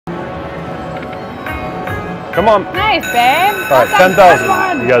Come on. Nice, babe. All right,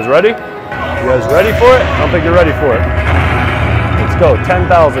 10,000. You guys ready? You guys ready for it? I don't think you're ready for it. Let's go,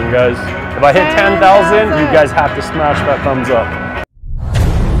 10,000, guys. If I hit 10,000, you guys have to smash that thumbs up.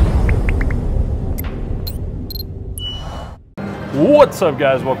 What's up,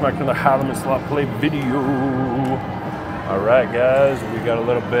 guys? Welcome back to the How to Slot Play video. All right, guys, we got a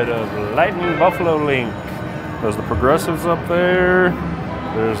little bit of Lightning Buffalo Link. There's the progressives up there.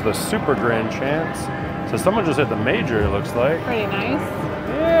 There's the Super Grand Chance. So someone just hit the major, it looks like. Pretty nice.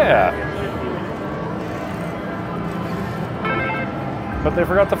 Yeah. But they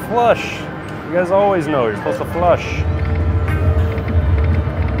forgot to flush. You guys always know you're supposed to flush.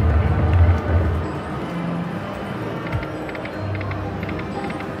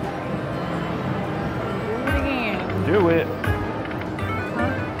 Do it.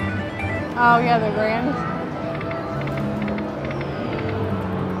 Huh? Oh yeah, the grand.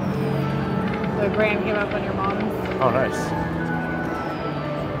 The grand came up on your mom's. Oh, nice.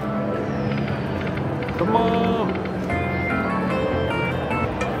 Come on.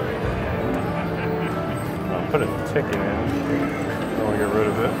 I'll put a ticket in. Don't want to get rid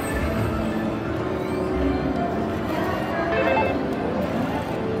of it.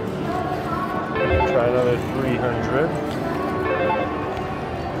 Try another 300.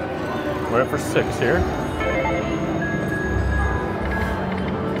 We're in for 6 here.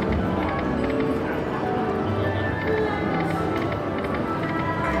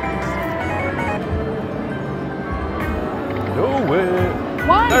 Do it.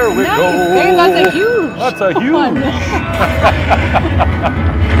 One. There we nice. go. Babe, that's a huge. That's a huge.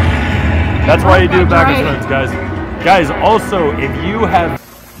 That's why you do back and spins, guys. Guys, also, if you have...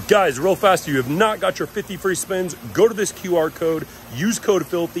 Guys, real fast, if you have not got your 50 free spins, go to this QR code, use code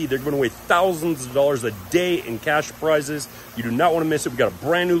FILTHY. They're giving away thousands of dollars a day in cash prizes. You do not want to miss it. We got a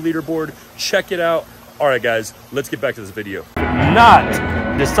brand new leaderboard. Check it out. All right, guys, let's get back to this video. Not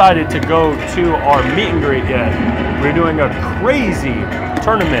decided to go to our meet and greet yet. We're doing a crazy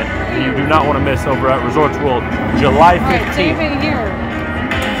tournament that you do not want to miss over at Resorts World, July 15th. All right, save it here.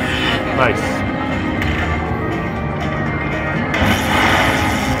 Nice.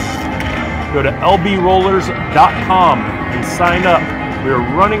 Go to lbrollers.com and sign up. We're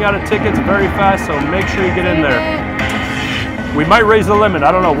running out of tickets very fast, so make sure you get in there. We might raise the limit.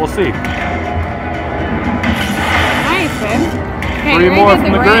 I don't know. We'll see. Nice, babe. Okay, 3 more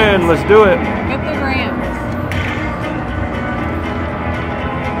from the grand. Let's do it. Get the grand.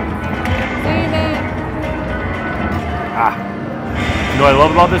 Save it. Ah. You know what I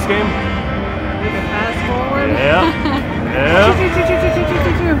love about this game? You can fast forward. Yeah. Yeah.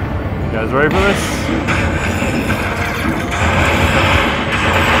 You guys ready for this?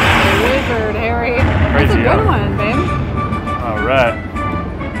 The wizard, Harry. Crazy, That's a good one, babe. All right.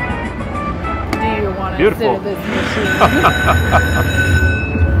 Do you want to Beautiful. sit at this machine?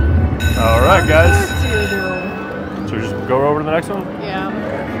 All right, guys. Of course you do. So we just go over to the next one? Yeah.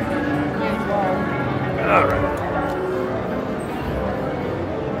 Might as well. All right.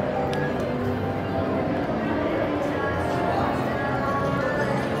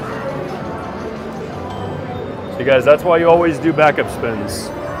 So guys, that's why you always do backup spins.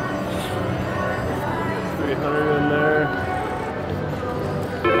 300 in there.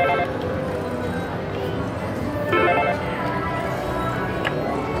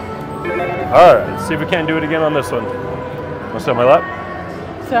 All right, let's see if we can't do it again on this one. Want to sit on my lap?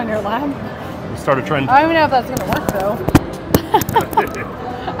 Sit on your lap? Let's start a trend. I don't even know if that's gonna work though.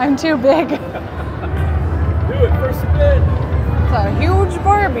 I'm too big. Do it, first spin. It's a huge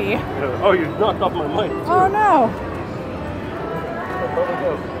Barbie. Oh, you knocked off my mic. Too. Oh no. Where'd it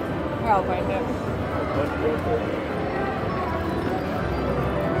go? Here, I'll find it.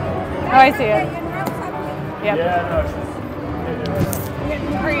 Oh, I see it. Yep. Yeah, no, it's just...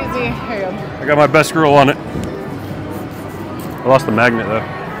 Getting crazy. Here you go. I got my best girl on it. I lost the magnet though.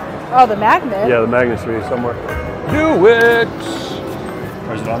 Oh, the magnet? Yeah, the magnet's be somewhere. Do it!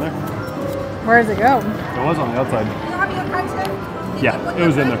 Or is it on there? Where does it go? It was on the outside. Yeah, it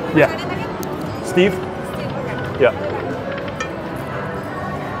was in there. Yeah. Steve? Yeah.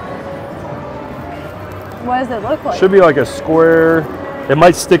 What does it look like? Should be like a square. It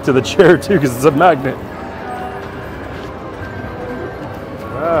might stick to the chair too because it's a magnet.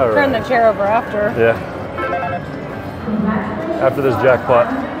 All right. Turn the chair over after. Yeah. After this jackpot.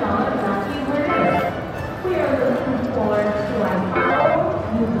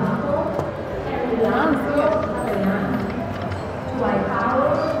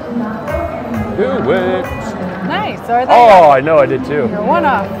 Do it. Nice. So are they? Oh, I know I did too. You're one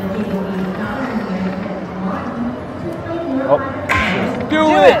off. Oh.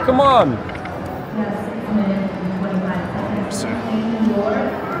 Do it. Come on. me see.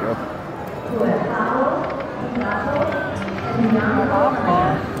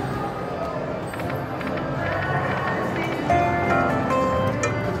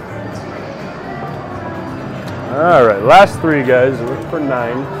 All right, last three, guys. We're for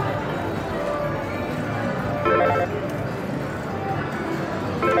 9.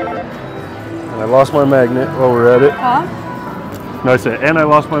 And I lost my magnet while we're at it. Huh? No, I said, and I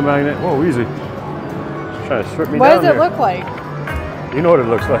lost my magnet. Whoa, easy. Just trying to strip me What down does it here. look like? You know what it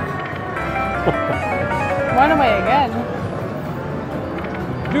looks like. Run away again.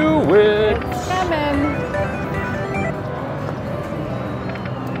 Do it. It's coming.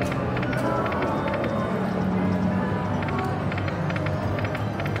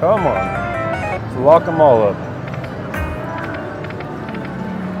 Come on. Let's lock them all up.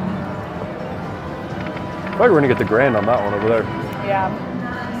 I feel like we're going to get the grand on that one over there. Yeah.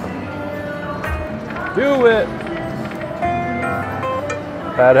 Do it.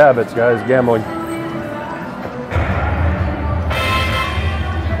 Bad habits, guys. Gambling.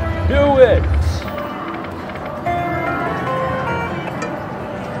 Do it.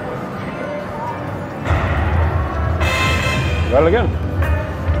 Got it again.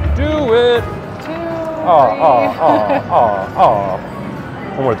 Do it. 2, 3. Oh.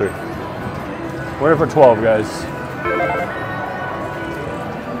 1 more 3. We're in for 12, guys.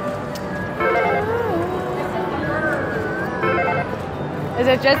 Is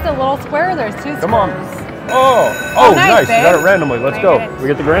it just a little square? Or there's 2 squares. Come on. Oh, nice. babe. You got it randomly. Let's go. We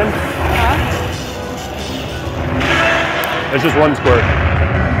get the grand? Huh? It's just 1 square.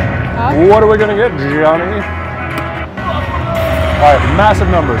 Huh? What are we going to get, Johnny? All right, massive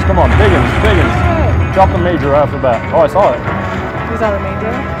numbers. Come on, big ones, big ones. Drop the major right off the bat. Oh, I saw it. You saw the major?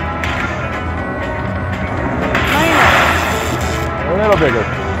 A little bigger.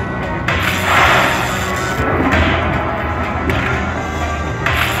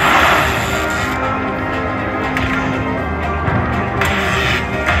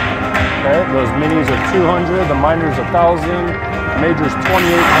 Okay, those minis are 200, the minors 1,000, majors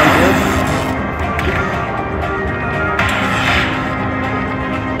 2,800.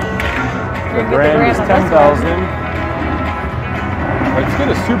 The grand is 10,000. Let's get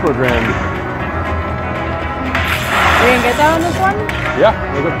a super grand. You didn't get that on this one? Yeah,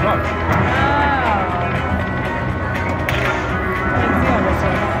 look at the box.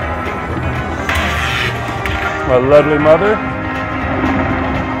 Wow. My lovely mother.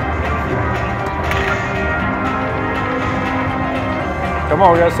 Come on,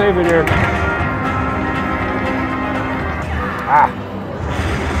 we gotta save it here. Ah.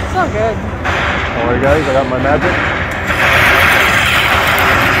 It's not good. Don't worry, guys, I got my magic.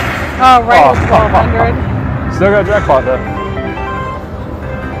 Oh, right, it's 1,200. Still got jackpot though.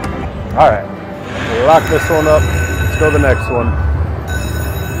 All right, lock this one up. Let's go to the next one.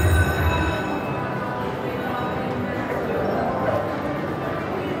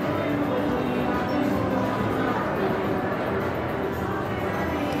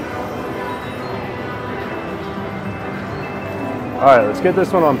 All right, let's get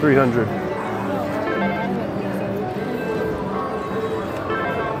this one on 300.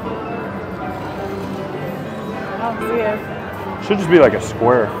 I don't see it. Should just be like a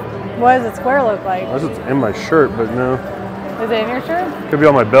square. What does the square look like? Unless it's in my shirt, but no. Is it in your shirt? Could be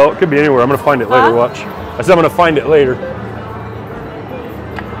on my belt, could be anywhere. I'm gonna find it later, Huh? watch. I said I'm gonna find it later.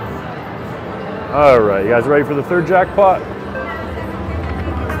 All right, you guys ready for the 3rd jackpot?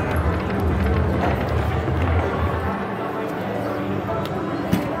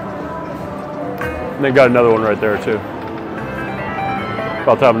 And they got another one right there too.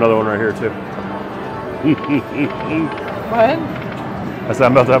 About to have another one right here too. What? I said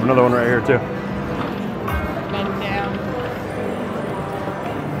I'm about to have another one right here too.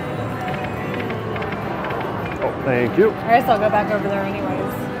 Oh, thank you. I guess I'll go back over there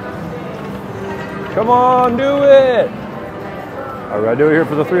anyways. Come on, do it. All right, do it here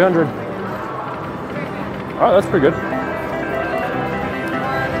for the 300. All right, that's pretty good.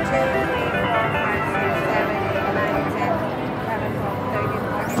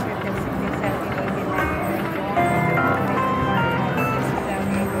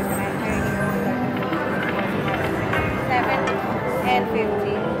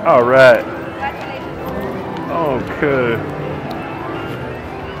 All right. Okay.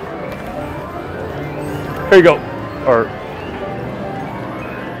 Here you go. Or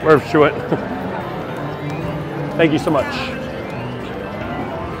wherever she went. Thank you so much.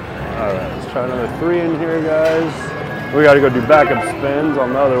 All right, let's try another 3 in here, guys. We got to go do backup spins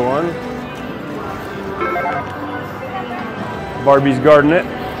on the other one. Barbie's guarding it.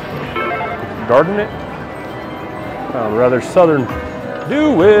 Guarding it? Rather southern.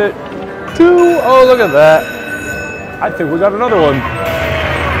 Do it. 2. Oh, look at that. I think we got another one.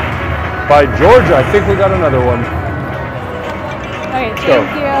 By Georgia, I think we got another one. Okay, Let's go.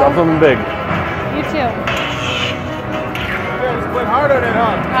 thank you. Drop something big. You too. It's quite hard on it,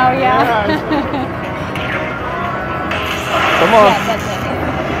 huh? Oh, yeah. Come on. Yeah, that's it.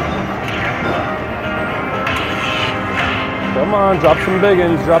 Come on, drop some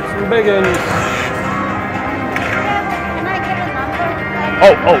biggins. Drop some biggins. Can I get a number?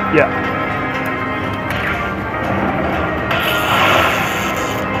 Oh, yeah.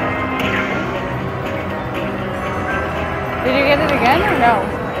 Did you get it again or no?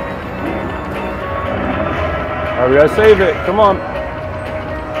 All right, we gotta save it. Come on.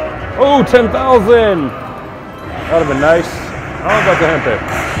 Oh, 10,000. That'd have been nice. I don't know about the hand pay.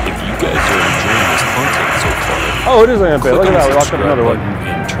 If you guys are enjoying this content so far, Oh, it is a hand pay. click Look at on that. the We locked up subscribe another one. button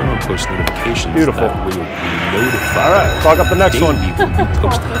and turn on post notifications. Beautiful. That way you'll be notified. All right, lock up the next one. daily when we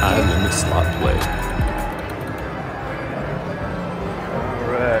post high limit slot play.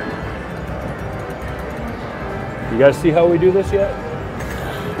 All right. You guys see how we do this yet?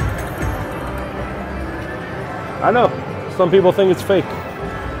 I know. Some people think it's fake.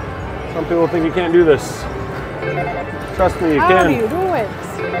 Some people think you can't do this. Trust me, you How can. do you do it?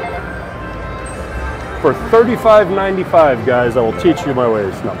 For $35.95, guys, I will teach you my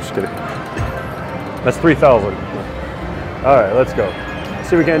ways. No, I'm just kidding. That's 3,000. All right, let's go.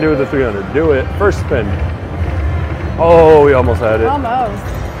 See what we can do with the 300. Do it. First spin. Oh, we almost had it. Almost.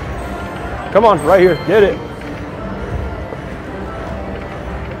 Come on, right here. Get it.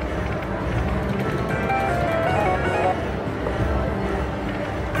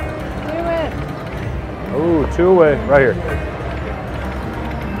 Ooh, 2 away, right here.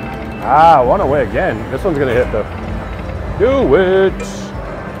 Ah, 1 away again. This one's gonna hit though. Do it.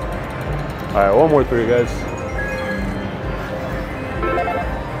 All right, 1 more 3, guys.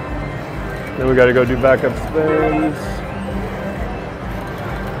 Then we gotta go do backup spins.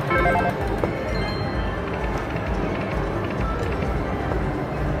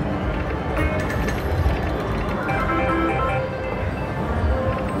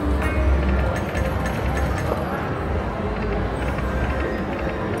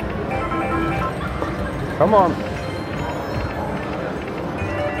 Come on.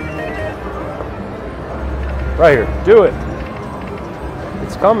 Right here. Do it.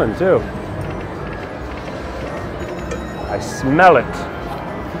 It's coming too. I smell it.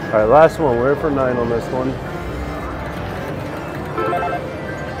 All right, last one. We're for 9 on this one.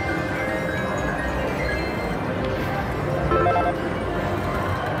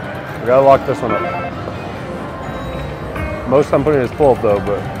 We gotta lock this one up. Most I'm putting is 12 though,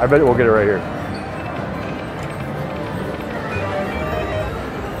 but I bet we'll get it right here.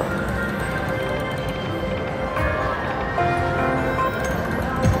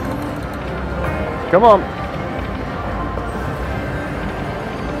 Come on.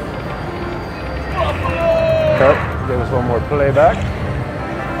 Cut. Give us 1 more playback.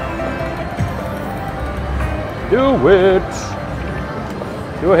 Do it.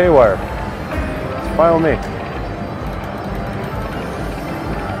 Do a haywire. It's fine with me.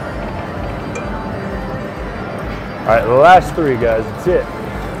 All right, the last 3, guys. That's it.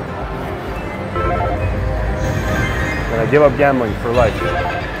 And I give up gambling for life.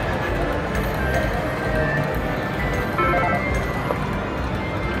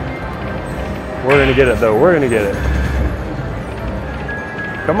 We're gonna get it though, we're gonna get it.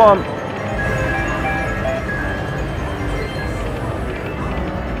 Come on.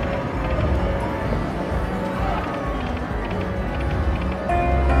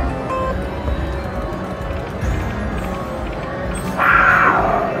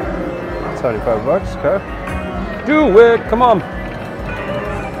 $75, okay. Do it, come on.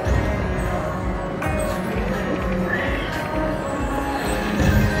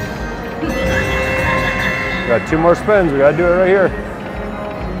 Got 2 more spins. We gotta do it right here.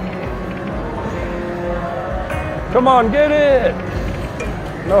 Come on, get it!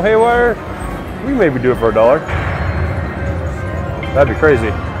 No haywire. We maybe do it for $1. That'd be crazy.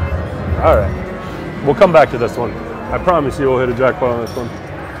 All right, we'll come back to this one. I promise you, we'll hit a jackpot on this one.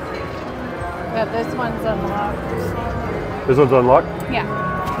 Yeah, this one's unlocked. This one's unlocked. Yeah,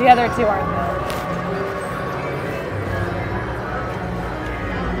 the other 2 aren't.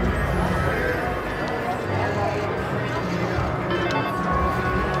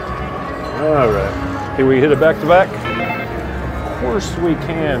 All right. Can we hit it back to back? Of course we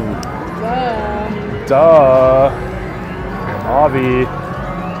can. Duh. Avi.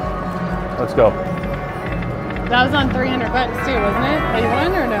 Let's go. That was on $300 too, wasn't it? That you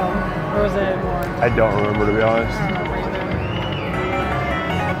won or no? Or was it more? I don't remember, to be honest. I don't know.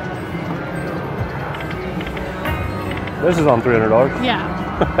 This is on $300. Yeah.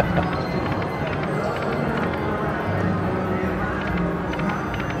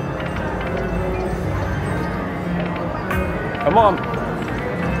 Come on.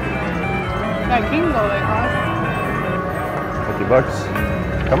 That Kingo they cost.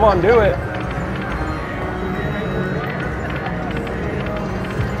 $50. Come on, do it.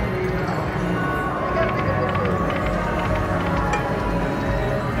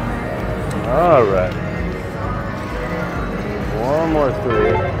 All right. One more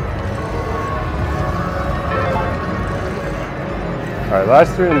 3. All right,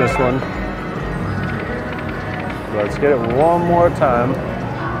 last 3 in this one. Let's get it one more time.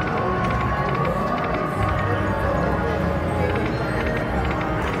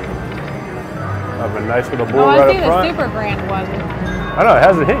 I've been nice with a bull Oh, right I up see the front. super grand one. I know, it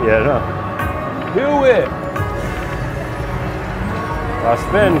hasn't hit yet, huh? Do it! Last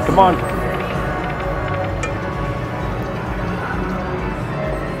spin, come on.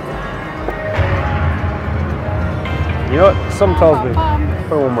 You know what? Something tells me.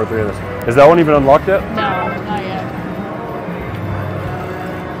 Put one more 3 in this. Is that one even unlocked yet? No, not yet.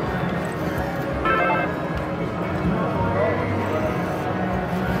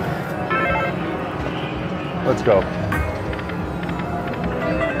 Let's go.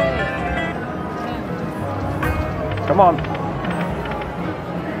 Come on.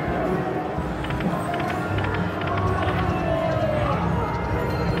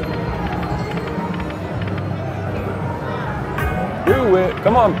 Do it.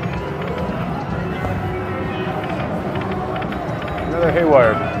 Come on. Another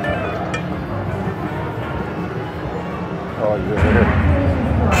haywire. Oh, good.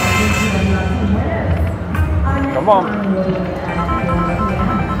 Come on.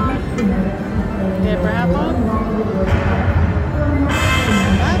 Did Brad one?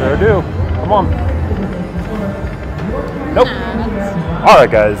 Sure do. Come on. Nope. All right,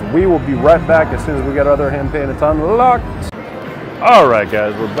 guys. We will be right back as soon as we get our other hand paintings unlocked. All right,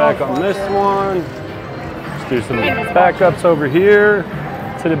 guys. We're back on this one. Let's do some backups over here.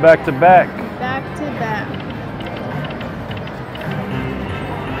 Let's hit it back to back. Back to back.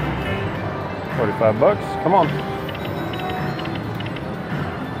 $45. Come on.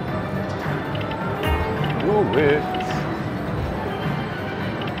 Do it.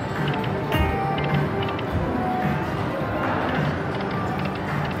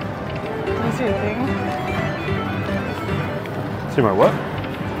 Let me see the thing. See my what?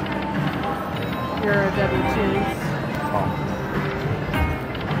 Your W2s. Oh.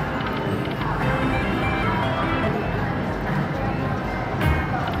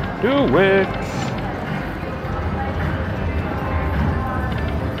 Do it.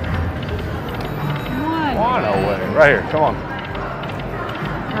 One away. Right here. Come on.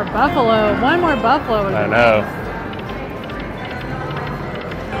 Or buffalo. One more buffalo. I know.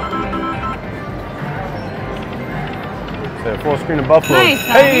 Say a full screen of buffalo. Nice,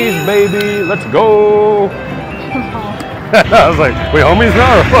 Hey, Abby. baby. Let's go. I was like, wait, homies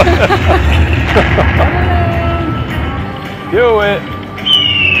now or what? Do it.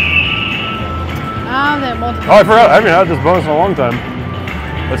 That multiple. Oh, I forgot. I haven't had this bonus in a long time.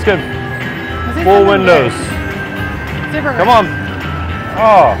 Let's get full windows. Super Come on.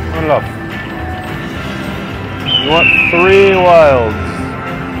 Oh, not enough. You want 3 wilds.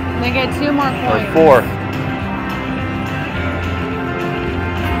 They get 2 more Or points. 4.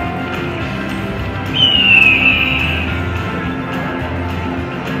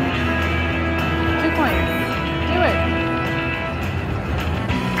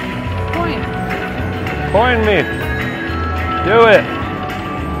 Coin me. Do it.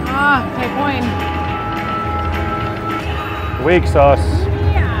 Ah, okay, coin. Weak sauce.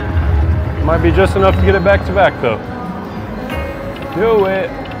 Yeah. Might be just enough to get it back to back though. Do it.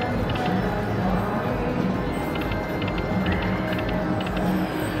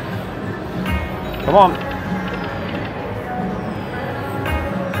 Come on.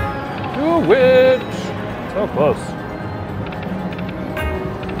 Do it. So close.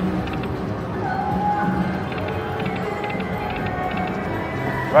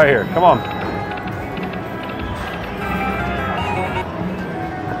 Right here, come on.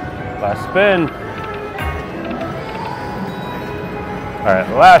 Last spin. All right,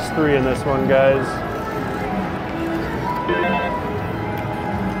 last 3 in this one, guys.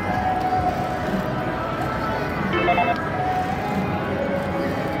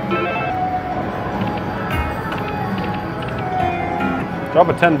 Drop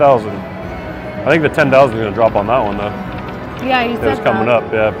a 10,000. I think the 10,000 is gonna drop on that one though. Yeah, you said It was coming up,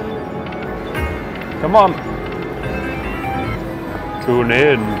 yeah. Come on. Tune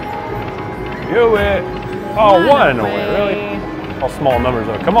in. Do it. Oh, one away, really? All small numbers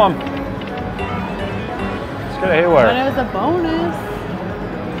though. Come on. Let's get a haywire. But it was a bonus.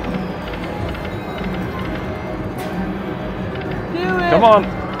 Do it. Come on.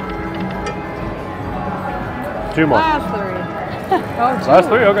 Two more. Last three. Oh, two. Last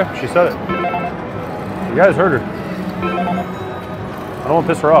three? Okay, she said it. You guys heard her. I don't want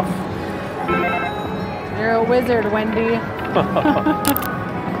to piss her off. You're a wizard, Wendy.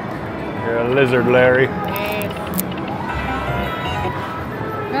 You're a lizard, Larry. Hey.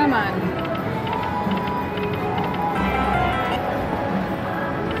 Come on.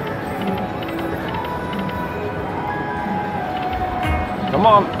 Come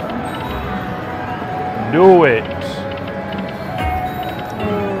on. Do it.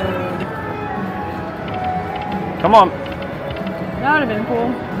 Come on. That would have been cool.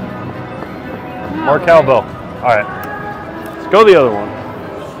 More cowbell. All right. Let's go the other one.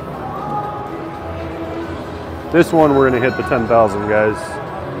 This one we're going to hit the 10,000, guys.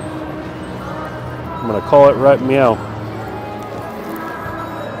 I'm going to call it right meow.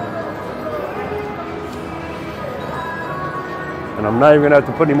 And I'm not even going to have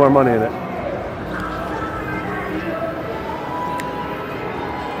to put any more money in it.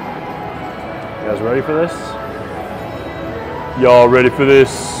 You guys ready for this? Y'all ready for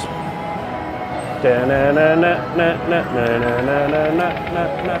this?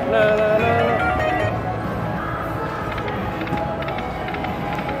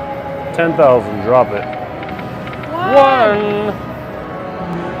 10,000, drop it. One.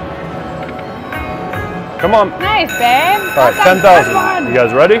 Come on. Nice, babe. All right, 10,000. You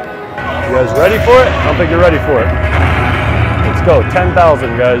guys ready? You guys ready for it? I don't think you're ready for it. Let's go,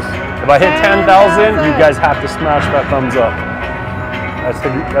 10,000, guys. If I hit 10,000, you guys have to smash that thumbs up. That's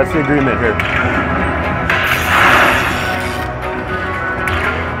the agreement here.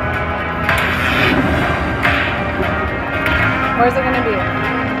 Where's it gonna be?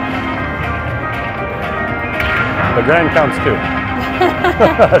 The grand counts too.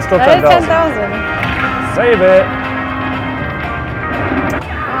 That's still That 10,000. is 10,000. Save it.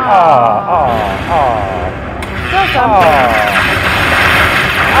 Still something.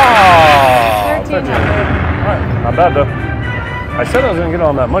 1,300. Alright, not bad though. I said I was gonna get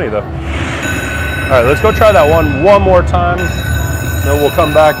on that money though. Alright, let's go try that one more time. Then we'll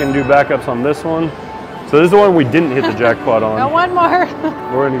come back and do backups on this one. So this is the one we didn't hit the jackpot on. Got one more.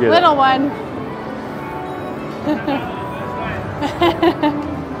 We're gonna get little it. one.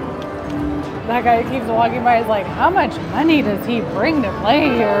 That guy keeps walking by, he's like, how much money does he bring to play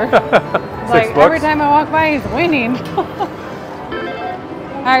here? It's like, $6. every time I walk by, he's winning.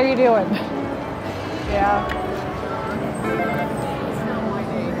 How are you doing? Yeah.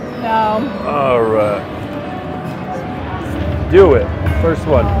 No. Alright. Do it. First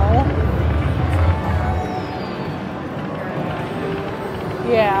one.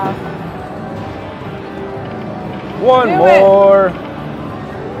 Yeah. One Do more.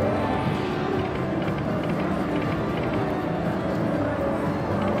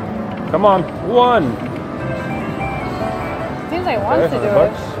 Come on. One. Seems like he wants to do it. $100.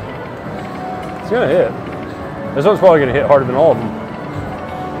 It's gonna hit. This one's probably gonna hit harder than all of them.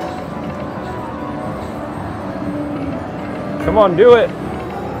 Come on, do it.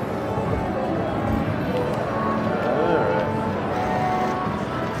 Alright.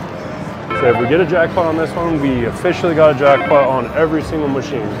 So if we get a jackpot on this one, we officially got a jackpot on every single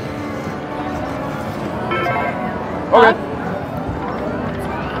machine. Okay.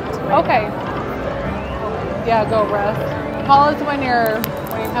 Okay. Yeah, go rest. Call us when you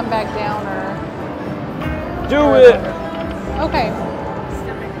come back down or. Do it. Okay.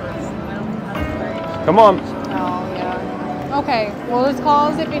 Come on. Oh yeah. Okay. Well, just call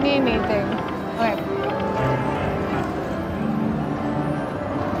us if you need anything. Okay.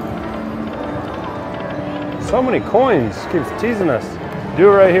 So many coins. Keeps teasing us. Do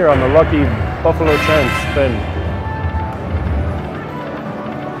it right here on the lucky Buffalo chance spin.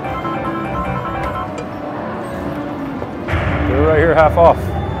 Do it right here, half off.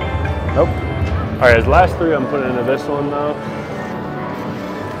 Nope. All right, his last three I'm putting into this one now.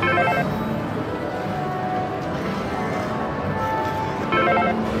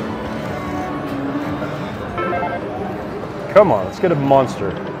 Come on, let's get a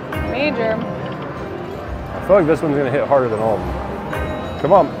monster. Major. I feel like this one's gonna hit harder than all of them.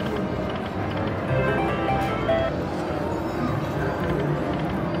 Come on.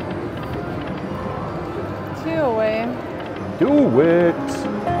 Two away. Do it.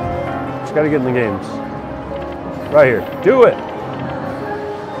 Just gotta get in the games. Right here. Do it.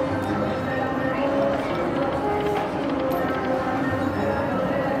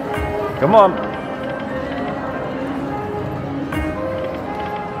 Come on.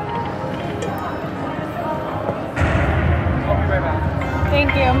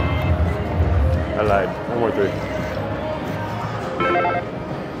 Thank you. I lied. No more 3.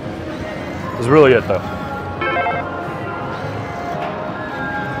 This is really it though.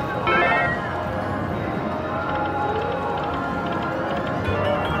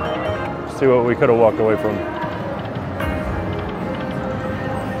 See what we could have walked away from.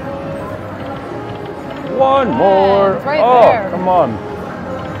 One more. It's right oh, there. Come on.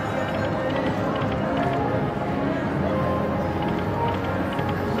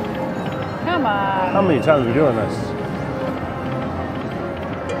 Come on. How many times are we doing this?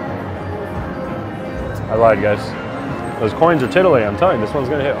 I lied, guys. Those coins are tiddly. I'm telling you, this one's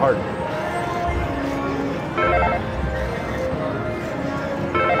gonna hit hard.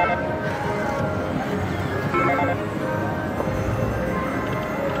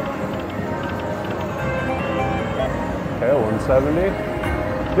 Okay, 170.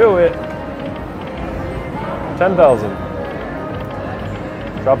 Do it. 10,000.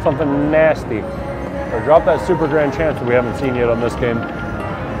 Drop something nasty. Or drop that super grand chance that we haven't seen yet on this game.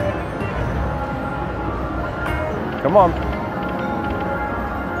 Come on.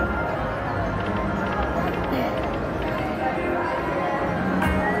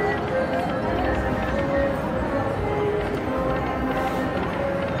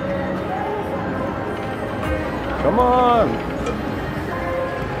 Come on.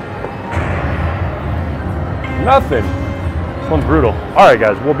 Nothing. This one's brutal. All right,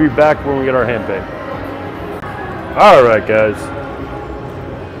 guys, we'll be back when we get our hand pay. All right, guys.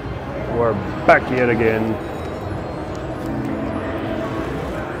 We're back yet again.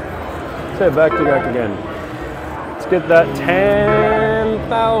 Say back to back again. Let's get that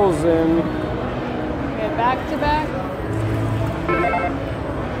 10,000. Get back to back.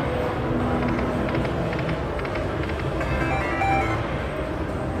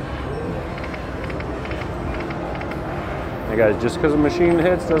 Hey guys, just because a machine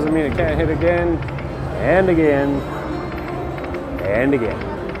hits doesn't mean it can't hit again and again and again.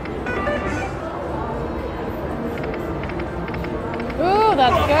 Ooh,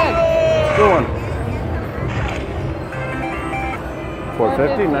 that's good. Good one.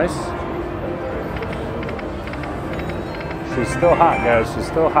 450, nice. She's still hot, guys. She's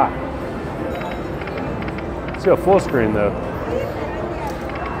still hot. Let's go full screen though.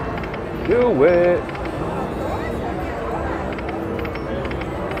 Do it.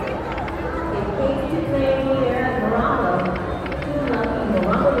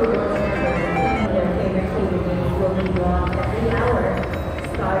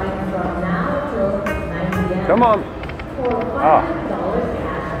 Come on. Ah.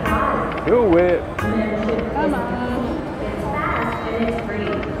 Do it. Come on. It's fast and it's free.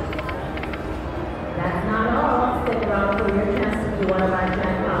 That's not all. Stick around for your chance to do one of our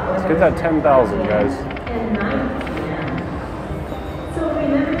jackpot. Let's get that 10,000, guys. And 9 p.m. So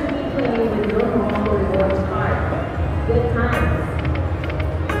remember to be playing with your Morocco Rewards card. Good times.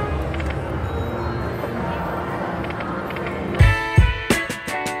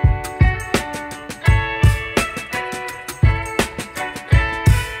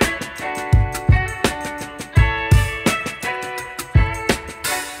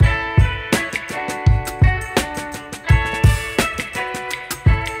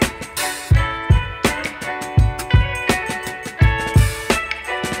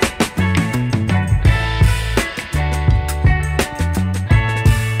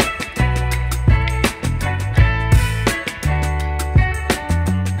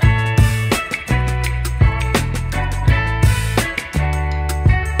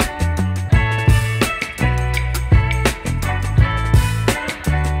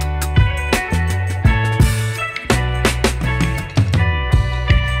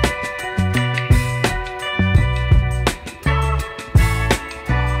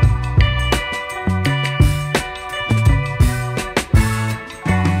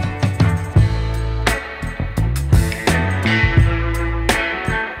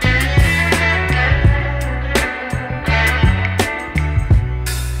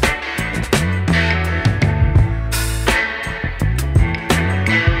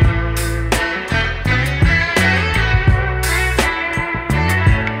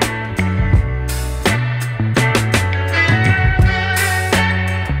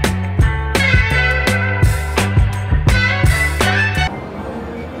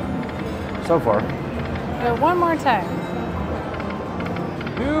 So far. Do it one more time.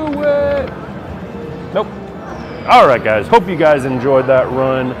 Do it. Nope. All right, guys. Hope you guys enjoyed that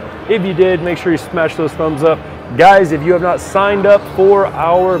run. If you did, make sure you smash those thumbs up. Guys, if you have not signed up for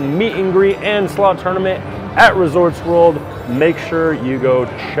our meet and greet and slot tournament at Resorts World, make sure you go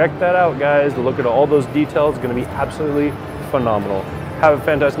check that out, guys. Look at all those details. It's going to be absolutely phenomenal. Have a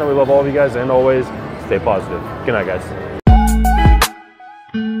fantastic night. We love all of you guys, and always stay positive. Good night, guys.